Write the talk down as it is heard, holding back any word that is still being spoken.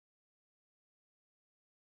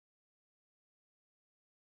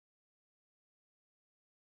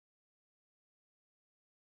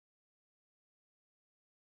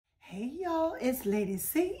Hey y'all, it's Lady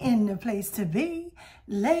C in the place to be.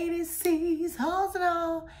 Lady C's hauls and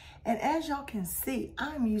all. And as y'all can see,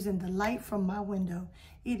 I'm using the light from my window.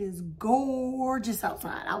 It is gorgeous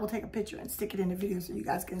outside. I will take a picture and stick it in the video so you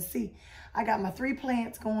guys can see. I got my 3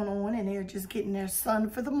 plants going on and they're just getting their sun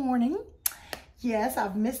for the morning. Yes,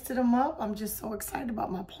 I've misted them up. I'm just so excited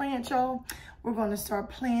about my plants, y'all. We're going to start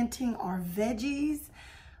planting our veggies.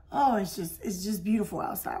 Oh, it's just beautiful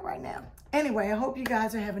outside right now. Anyway, I hope you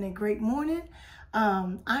guys are having a great morning.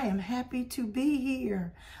 I am happy to be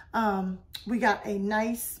here. We got a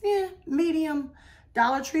nice, medium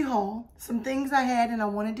Dollartree haul. Some things I had and I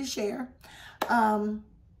wanted to share.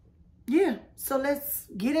 Yeah, so let's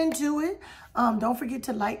get into it. Don't forget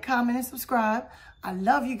to like, comment, and subscribe. I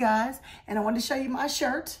love you guys. And I want to show you my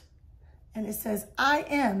shirt. And it says, I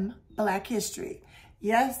am Black History.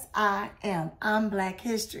 Yes, I am. I'm Black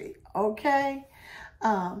History. Okay?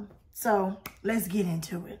 So let's get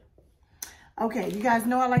into it. Okay, you guys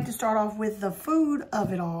know I like to start off with the food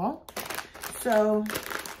of it all. So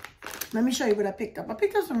let me show you what I picked up. I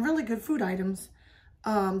picked up some really good food items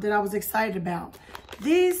that I was excited about.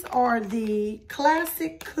 These are the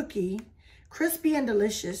classic cookie, crispy and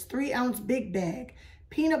delicious, 3-ounce big bag,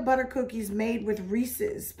 peanut butter cookies made with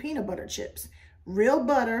Reese's peanut butter chips, real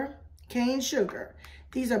butter, cane sugar.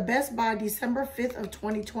 These are best by December 5th of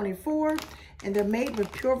 2024, and they're made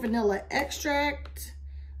with pure vanilla extract,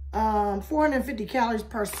 450 calories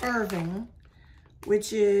per serving,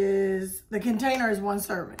 which is, the container is 1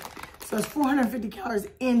 serving. So it's 450 calories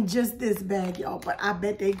in just this bag, y'all, but I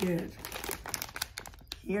bet they good.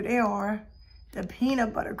 Here they are, the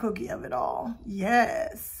peanut butter cookie of it all.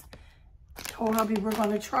 Yes. Told hubby we're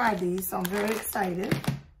gonna try these, so I'm very excited.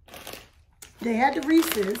 They had the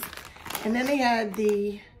Reese's. And then they had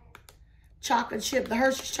the chocolate chip, the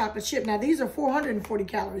Hershey's chocolate chip. Now, these are 440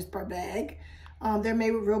 calories per bag. They're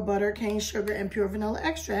made with real butter, cane sugar, and pure vanilla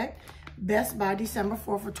extract. Best by December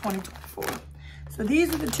 4th of 2024. So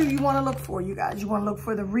these are the 2 you want to look for, you guys. You want to look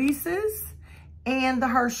for the Reese's and the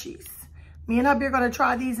Hershey's. Me and hubby are going to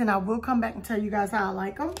try these, and I will come back and tell you guys how I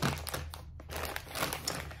like them.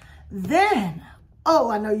 Then,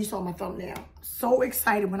 oh, I know you saw my thumbnail. So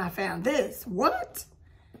excited when I found this. What?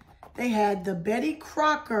 They had the Betty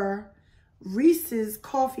Crocker Reese's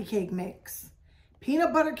Coffee Cake Mix.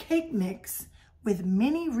 Peanut butter cake mix with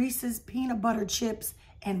mini Reese's peanut butter chips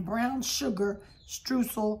and brown sugar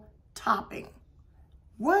streusel topping.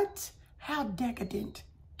 What? How decadent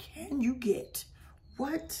can you get?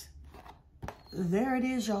 What? There it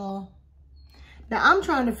is, y'all. Now, I'm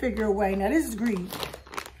trying to figure a way. Now, this is greedy.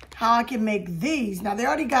 How I can make these. Now, they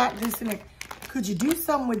already got this in it. Could you do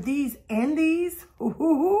something with these and these?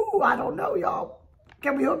 Ooh, I don't know, y'all.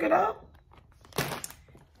 Can we hook it up?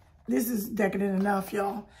 This is decadent enough,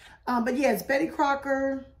 y'all. But yeah, it's Betty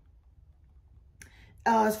Crocker.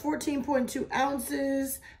 It's 14.2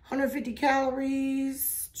 ounces, 150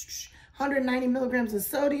 calories, 190 milligrams of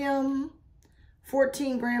sodium,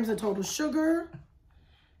 14 grams of total sugar.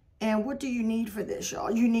 And what do you need for this,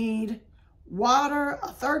 y'all? You need water, a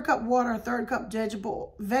 1/3 cup water, a 1/3 cup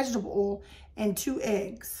vegetable oil, and 2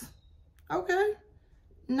 eggs. Okay,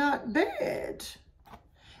 not bad.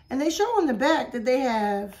 And they show on the back that they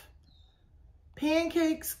have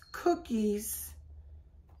pancakes, cookies,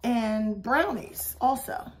 and brownies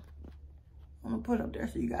also. I'm gonna put it up there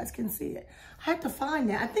so you guys can see it. I have to find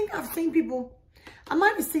that. I think I've seen people, I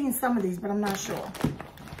might have seen some of these, but I'm not sure.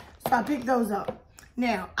 So I picked those up.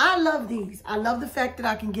 Now, I love these. I love the fact that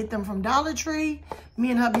I can get them from Dollar Tree.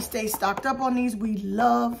 Me and hubby stay stocked up on these. We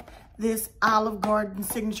love this Olive Garden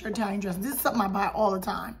signature Italian dressing. This is something I buy all the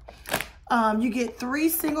time. You get 3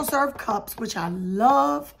 single-serve cups, which I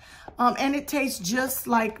love. And it tastes just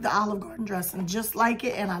like the Olive Garden dressing, just like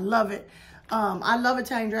it, and I love it. I love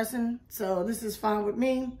Italian dressing, so this is fine with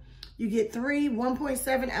me. You get 3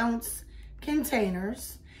 1.7-ounce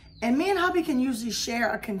containers. And me and hubby can usually share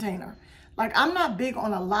a container. Like, I'm not big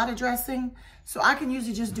on a lot of dressing, so I can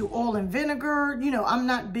usually just do oil and vinegar. You know, I'm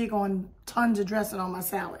not big on tons of dressing on my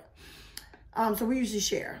salad. So we usually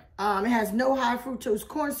share. It has no high fructose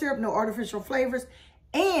corn syrup, no artificial flavors,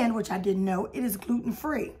 and, which I didn't know, it is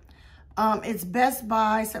gluten-free. It's best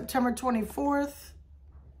by September 24th,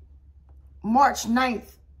 March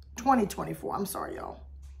 9th, 2024. I'm sorry, y'all.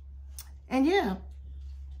 And yeah.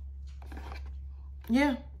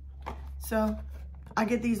 Yeah. So I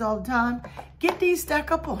get these all the time. Get these,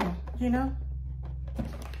 stack up on them, you know?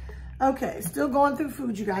 Okay, still going through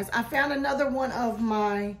food, you guys. I found another one of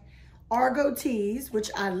my Argo teas,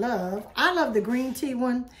 which I love. I love the green tea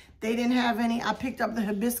one. They didn't have any. I picked up the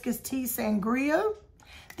hibiscus tea sangria.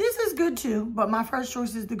 This is good too, but my first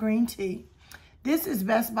choice is the green tea. This is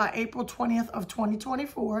best by April 20th of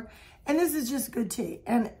 2024. And this is just good tea.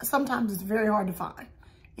 And sometimes it's very hard to find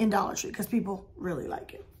in Dollar Tree because people really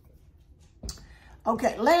like it.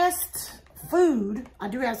 Okay, last food. I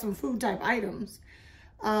do have some food type items.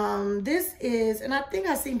 This is, and I think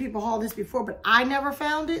I've seen people haul this before, but I never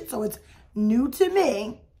found it, so it's new to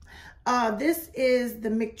me. This is the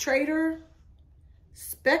McTrader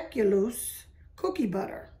Speculoos cookie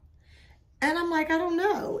butter. And I'm like, I don't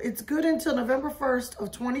know. It's good until November 1st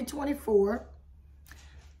of 2024.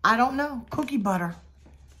 I don't know. Cookie butter.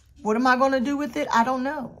 What am I going to do with it? I don't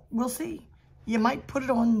know. We'll see. You might put it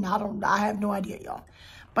on. I have no idea, y'all.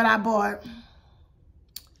 But I bought,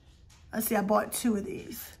 let's see, I bought 2 of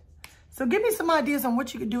these. So give me some ideas on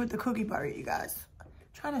what you could do with the cookie butter, you guys. I'm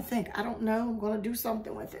trying to think. I don't know. I'm going to do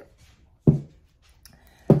something with it.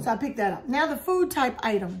 So I picked that up. Now the food type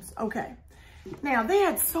items. Okay. Now they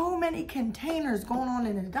had so many containers going on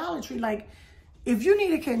in the Dollar Tree. Like if you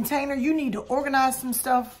need a container, you need to organize some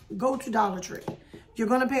stuff, go to Dollar Tree. You're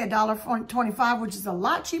going to pay $1.25, which is a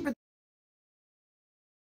lot cheaper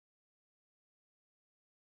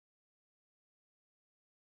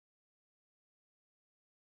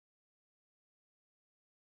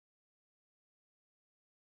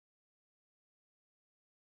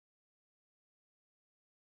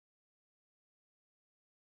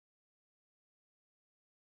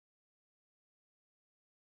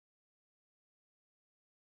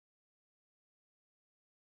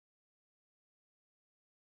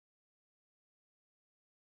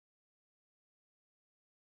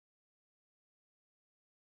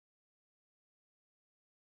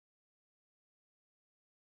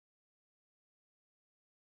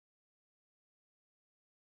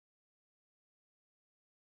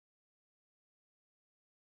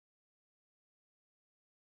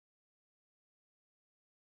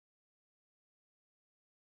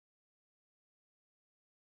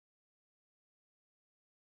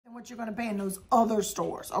than what you're going to pay in those other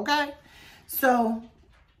stores, okay? So,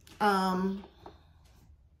 so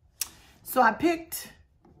I picked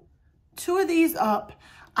 2 of these up.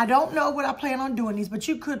 I don't know what I plan on doing these, but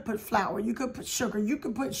you could put flour, you could put sugar, you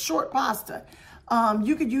could put short pasta.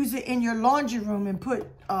 You could use it in your laundry room and put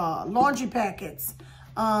laundry packets.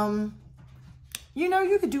 You know,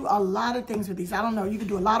 you could do a lot of things with these. I don't know. You could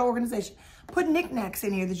do a lot of organization. Put knickknacks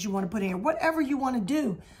in here that you want to put in here. Whatever you want to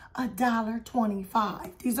do.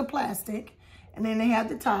 $1.25. These are plastic. And then they have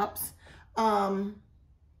the tops.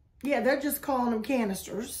 Yeah, they're just calling them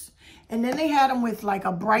canisters. And then they had them with like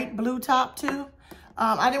a bright blue top too.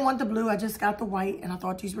 I didn't want the blue. I just got the white. And I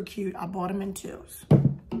thought these were cute. I bought them in 2s.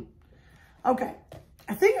 Okay.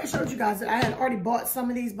 I think I showed you guys that I had already bought some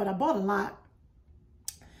of these, but I bought a lot.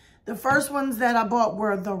 The first ones that I bought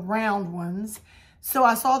were the round ones. So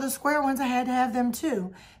I saw the square ones. I had to have them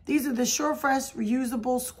too. These are the SureFresh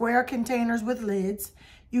reusable square containers with lids.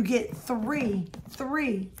 You get three,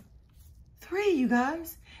 you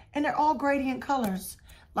guys. And they're all gradient colors.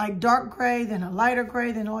 Like dark gray, then a lighter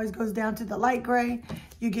gray, then always goes down to the light gray.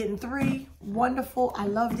 You're getting 3. Wonderful. I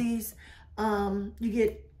love these. You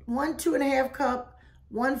get 1 2.5 cup,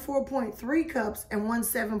 1 4.3 cups, and 1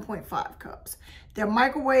 7.5 cups. They're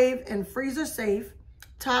microwave and freezer safe,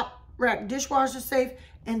 top rack dishwasher safe,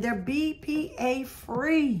 and they're BPA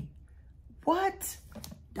free. What?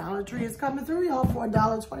 Dollar Tree is coming through, y'all, for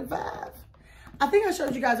 $1.25. I think I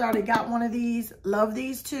showed you guys I already got one of these. Love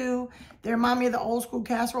these too. They remind me of the old school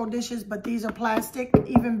casserole dishes, but these are plastic,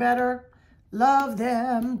 even better. Love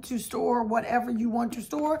them to store whatever you want to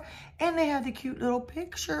store. And they have the cute little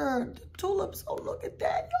picture, the tulips. Oh, look at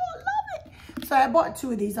that. Y'all love it. So I bought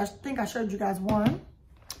 2 of these. I think I showed you guys one.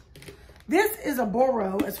 This is a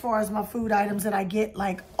Boro as far as my food items that I get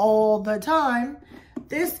like all the time.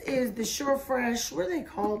 This is the SureFresh. What do they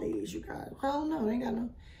call these, you guys? I don't know. They ain't got no.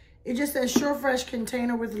 It just says SureFresh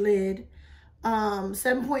container with lid.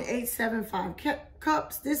 7.875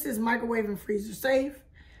 cups. This is microwave and freezer safe.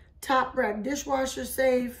 Top rack dishwasher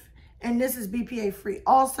safe. And this is BPA free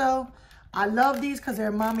also. I love these because they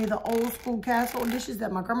remind me of the old school casserole dishes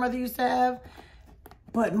that my grandmother used to have.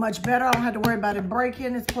 But much better. I don't have to worry about it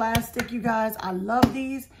breaking. It's plastic, you guys. I love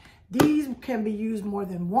these. These can be used more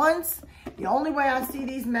than once. The only way I see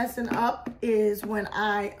these messing up is when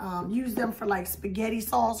I use them for like spaghetti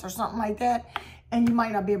sauce or something like that. And you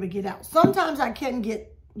might not be able to get it out. Sometimes I can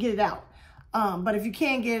get it out. But if you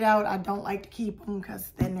can't get it out, I don't like to keep them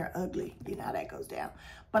because then they're ugly. You know how that goes down.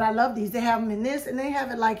 But I love these. They have them in this and they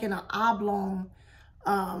have it like in an oblong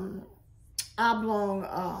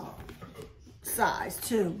size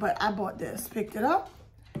too. But I bought this, picked it up.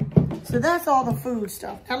 So that's all the food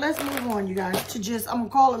stuff. Now let's move on, you guys, to just, I'm gonna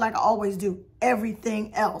call it like I always do,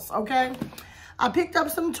 everything else, okay? I picked up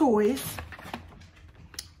some toys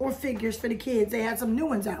or figures for the kids. They had some new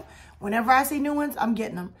ones out. Whenever I see new ones, I'm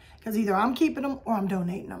getting them. Because either I'm keeping them or I'm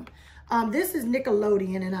donating them. This is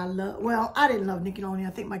Nickelodeon, and I love, well, I didn't love Nickelodeon. I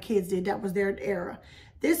think my kids did. That was their era.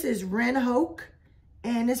 This is Ren Hoke,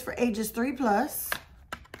 and it's for ages 3+.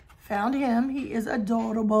 Found him. He is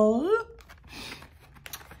adorable.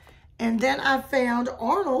 And then I found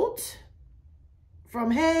Arnold from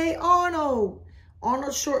Hey Arnold.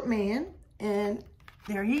 Arnold Short Man. And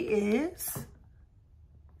there he is.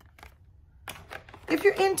 If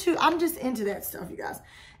you're into, I'm just into that stuff, you guys.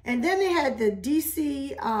 And then they had the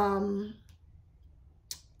DC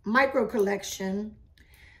micro collection.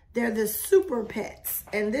 They're the Super Pets.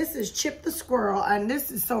 And this is Chip the Squirrel. And this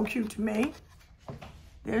is so cute to me.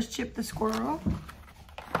 There's Chip the Squirrel.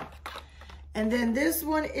 And then this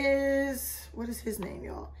one is, what is his name,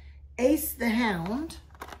 y'all? Ace the Hound.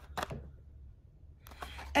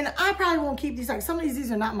 And I probably won't keep these. Like, some of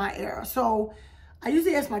these are not my era. So I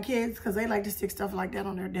usually ask my kids, because they like to stick stuff like that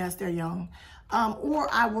on their desk. They're young. Or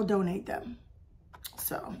I will donate them.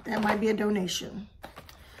 So that might be a donation.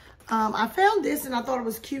 I found this and I thought it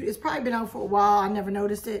was cute. It's probably been out for a while. I never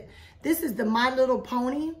noticed it. This is the My Little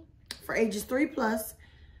Pony for ages 3+.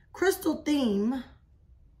 Crystal theme.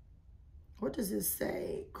 What does this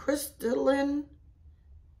say? Crystalline.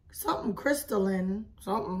 Something crystalline.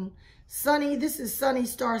 Something. Sunny. This is Sunny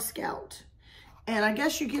Star Scout. And I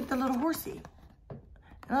guess you get the little horsey.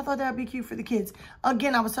 And I thought that would be cute for the kids.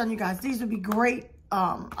 Again, I was telling you guys, these would be great.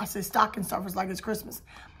 I said stocking stuffers like it's Christmas.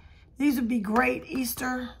 These would be great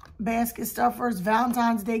Easter basket stuffers,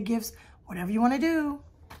 Valentine's Day gifts, whatever you want to do.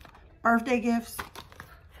 Birthday gifts.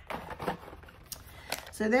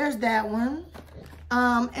 So there's that one.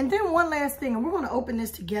 And then one last thing, and we're going to open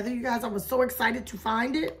this together, you guys. I was so excited to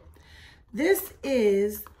find it. This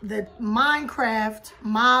is the Minecraft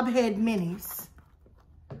Mob Head Minis.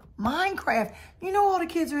 Minecraft. You know all the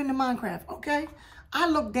kids are into Minecraft, okay? I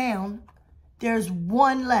looked down. There's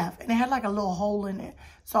one left, and it had like a little hole in it.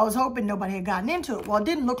 So I was hoping nobody had gotten into it. Well, it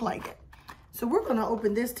didn't look like it. So we're going to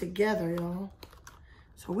open this together, y'all.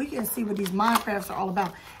 So we can see what these Minecrafts are all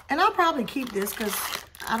about. And I'll probably keep this because,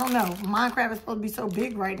 I don't know, Minecraft is supposed to be so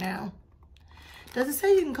big right now. Does it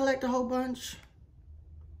say you can collect a whole bunch?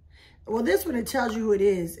 Well, this one, it tells you who it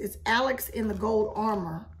is. It's Alex in the gold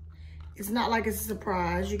armor. It's not like it's a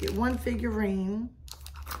surprise. You get one figurine.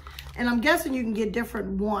 And I'm guessing you can get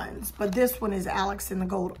different ones. But this one is Alex in the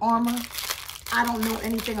gold armor. I don't know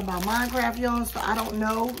anything about Minecraft, y'all. So I don't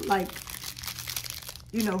know, like,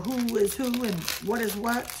 you know, who is who and what is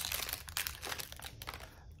what.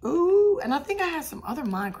 Ooh, and I think I have some other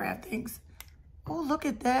Minecraft things. Oh, look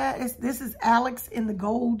at that. This is Alex in the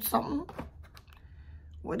gold something.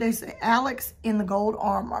 What they say? Alex in the gold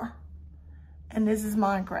armor. And this is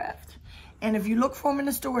Minecraft. And if you look for them in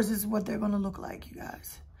the stores, this is what they're going to look like, you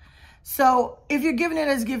guys. So if you're giving it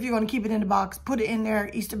as a gift, you're going to keep it in the box, put it in their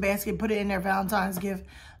Easter basket, put it in their Valentine's gift.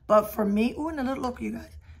 But for me, ooh, and a little look, you guys,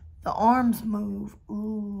 the arms move.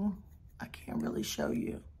 Ooh, I can't really show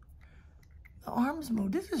you. The arms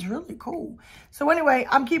move. This is really cool. So anyway,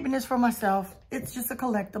 I'm keeping this for myself. It's just a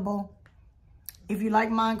collectible. If you like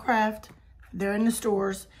Minecraft, they're in the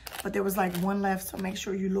stores, but there was like one left, so make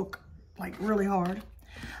sure you look like really hard.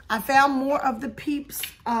 I found more of the Peeps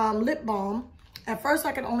lip balm. At first,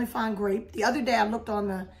 I could only find grape. The other day, I looked on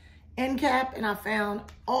the end cap, and I found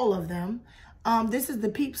all of them. This is the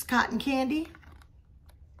Peeps Cotton Candy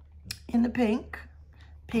in the pink.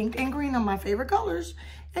 Pink and green are my favorite colors.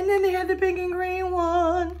 And then they had the pink and green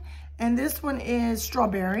one. And this one is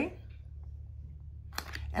strawberry.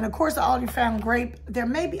 And, of course, I already found grape. There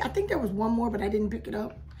may be, I think there was one more, but I didn't pick it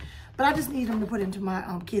up. But I just need them to put into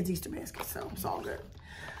my kids' Easter basket, so it's all good.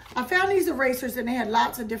 I found these erasers, and they had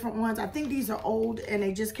lots of different ones. I think these are old, and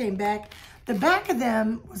they just came back. The back of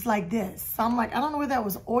them was like this. So I'm like, I don't know whether that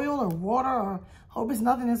was oil or water, or hope it's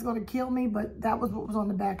nothing that's going to kill me, but that was what was on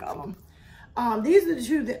the back of them. These are the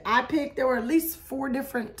two that I picked. There were at least 4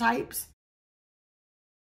 different types.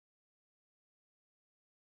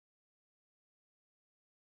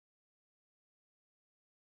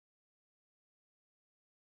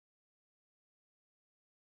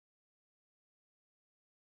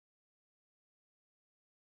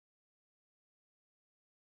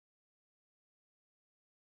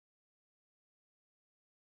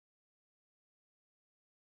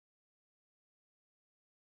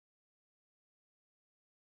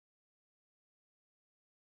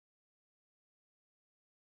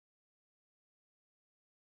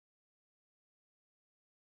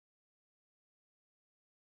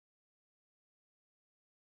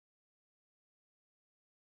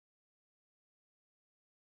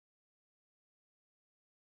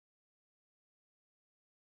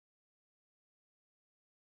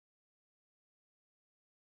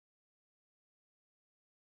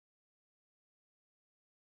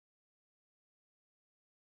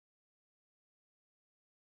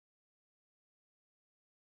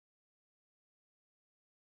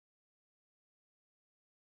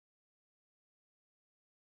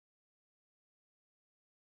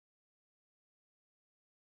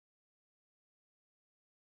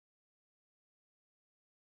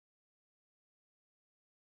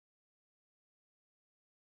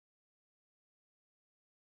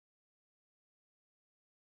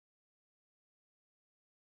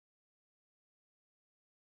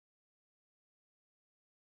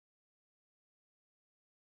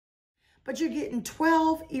 but you're getting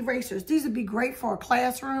 12 erasers. These would be great for a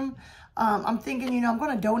classroom. I'm thinking, you know, I'm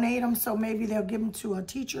going to donate them, so maybe they'll give them to a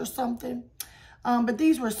teacher or something. But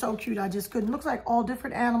these were so cute, I just couldn't. Looks like all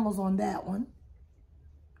different animals on that one.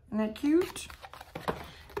 Isn't that cute?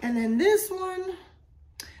 And then this one,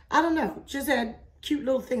 I don't know, just had cute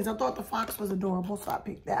little things. I thought the fox was adorable, so I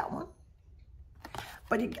picked that one.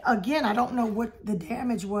 But again, I don't know what the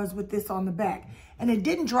damage was with this on the back. And it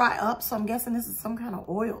didn't dry up, so I'm guessing this is some kind of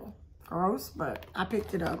oil. Gross, but I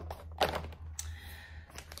picked it up.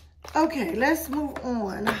 Okay, let's move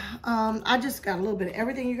on. I just got a little bit of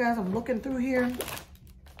everything, you guys. I'm looking through here.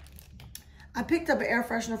 I picked up an air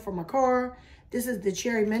freshener for my car. This is the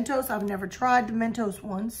Cherry Mentos. I've never tried the Mentos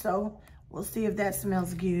one, so we'll see if that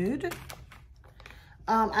smells good.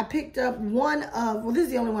 I picked up one of, well, this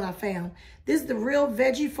is the only one I found. This is the Real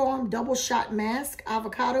Veggie Farm Double Shot Mask,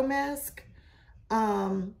 Avocado Mask,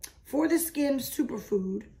 for the skin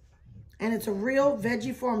superfood. And it's a Real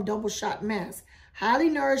Veggie Farm Double Shot Mask. Highly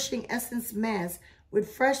nourishing essence mask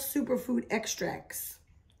with fresh superfood extracts.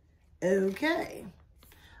 Okay.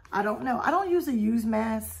 I don't know. I don't usually use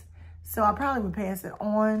masks, so I probably would pass it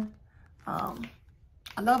on.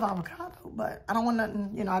 I love avocado, but I don't want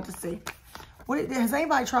nothing, you know, I just see. Has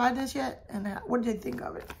anybody tried this yet? And what did they think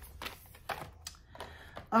of it?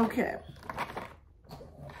 Okay.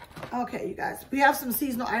 Okay, you guys. We have some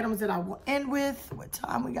seasonal items that I will end with. What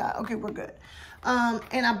time we got? Okay, we're good.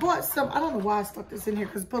 And I bought some, I don't know why I stuck this in here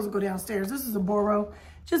because it's supposed to go downstairs. This is a Boro.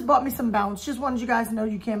 Just bought me some Bounce. Just wanted you guys to know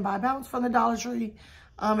you can buy Bounce from the Dollar Tree.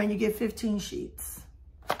 And you get 15 sheets.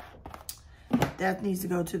 That needs to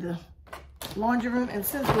go to the laundry room. And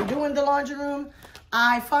since we're doing the laundry room,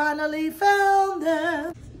 I finally found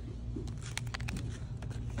them.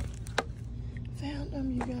 Found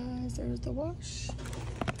them, you guys. There's the wash.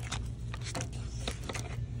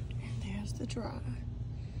 And there's the dry.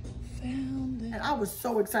 Found them. And I was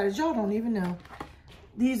so excited. Y'all don't even know.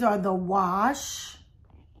 These are the wash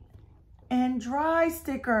and dry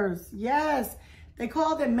stickers. Yes. They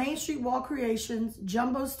call them Main Street Wall Creations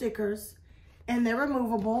Jumbo Stickers. And they're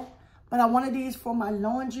removable. But I wanted these for my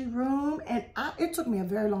laundry room, and it took me a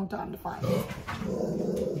very long time to find them.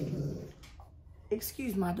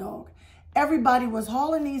 Excuse my dog. Everybody was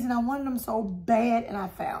hauling these, and I wanted them so bad, and I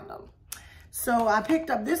found them. So I picked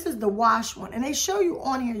up, this is the wash one, and they show you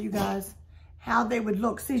on here, you guys, how they would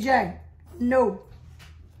look. CJ, no.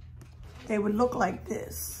 They would look like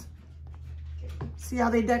this. See how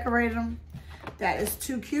they decorated them? That is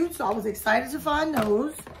too cute, so I was excited to find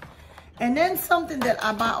those. And then something that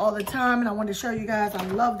I buy all the time, and I want to show you guys, I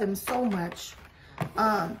love them so much.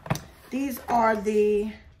 These are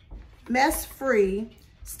the mess-free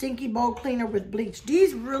Stinky Bowl Cleaner with bleach.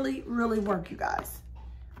 These really, really work, you guys.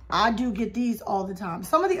 I do get these all the time.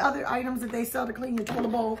 Some of the other items that they sell to clean your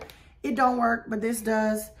toilet bowl, it don't work, but this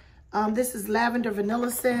does. This is lavender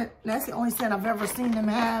vanilla scent. That's the only scent I've ever seen them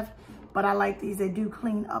have, but I like these. They do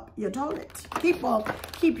clean up your toilet. Keep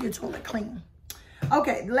your toilet clean.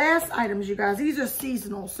 Okay, last items, you guys. These are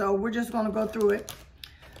seasonal, so we're just going to go through it.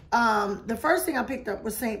 The first thing I picked up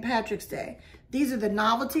was St. Patrick's Day. These are the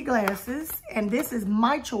novelty glasses, and this is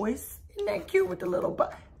my choice. Isn't that cute with the little...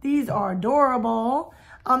 These are adorable.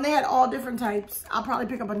 They had all different types. I'll probably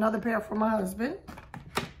pick up another pair for my husband.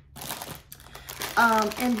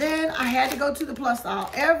 And then I had to go to the plus aisle.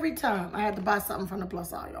 Every time I had to buy something from the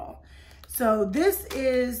plus aisle, y'all. So this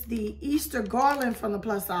is the Easter garland from the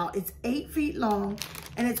plus aisle. It's 8 feet long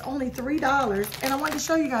and it's only $3. And I wanted to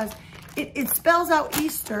show you guys, it spells out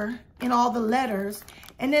Easter in all the letters,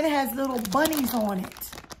 and then it has little bunnies on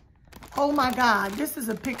it. Oh my God, this is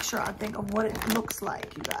a picture, I think, of what it looks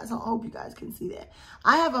like, you guys. I hope you guys can see that.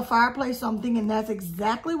 I have a fireplace, so I'm thinking that's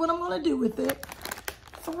exactly what I'm gonna do with it.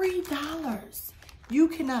 $3. You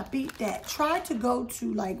cannot beat that. Try to go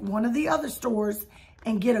to like one of the other stores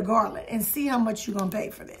and get a garland and see how much you're gonna pay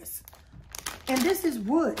for this. And this is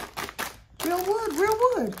wood, real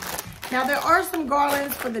wood. Now there are some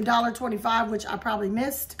garlands for the $1.25, which I probably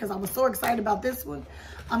missed because I was so excited about this one.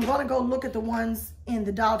 I'm gonna go look at the ones in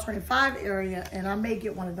the $1.25 area, and I may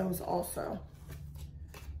get one of those also.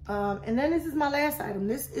 And then this is my last item.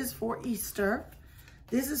 This is for Easter.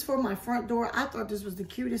 This is for my front door. I thought this was the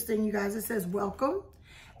cutest thing, you guys. It says welcome,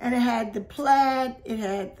 and it had the plaid, it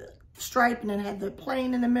had the stripe, and then it had the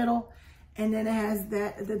plain in the middle, and then it has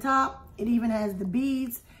that at the top. It even has the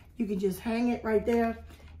beads. You can just hang it right there.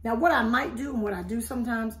 Now what I might do, and what I do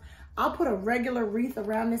sometimes, I'll put a regular wreath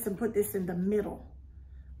around this and put this in the middle.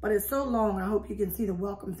 But it's so long, I hope you can see the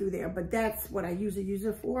welcome through there. But that's what I usually use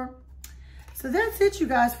it for. So that's it, you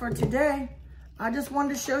guys, for today. I just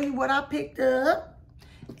wanted to show you what I picked up.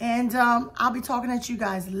 And I'll be talking at you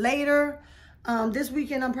guys later. This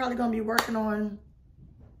weekend, I'm probably going to be working on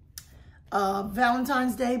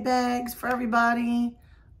Valentine's Day bags for everybody.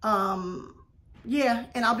 Yeah,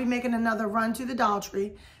 and I'll be making another run to the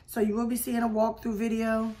Dollartree. So you will be seeing a walkthrough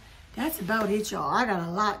video. That's about it, y'all. I got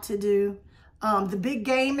a lot to do. The big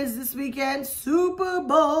game is this weekend, Super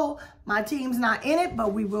Bowl. My team's not in it,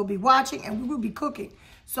 but we will be watching and we will be cooking.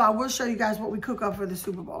 So I will show you guys what we cook up for the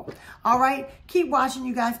Super Bowl. All right, keep watching,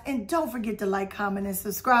 you guys. And don't forget to like, comment, and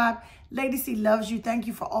subscribe. Lady C loves you. Thank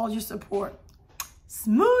you for all your support.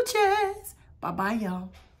 Smooches. Bye-bye, y'all.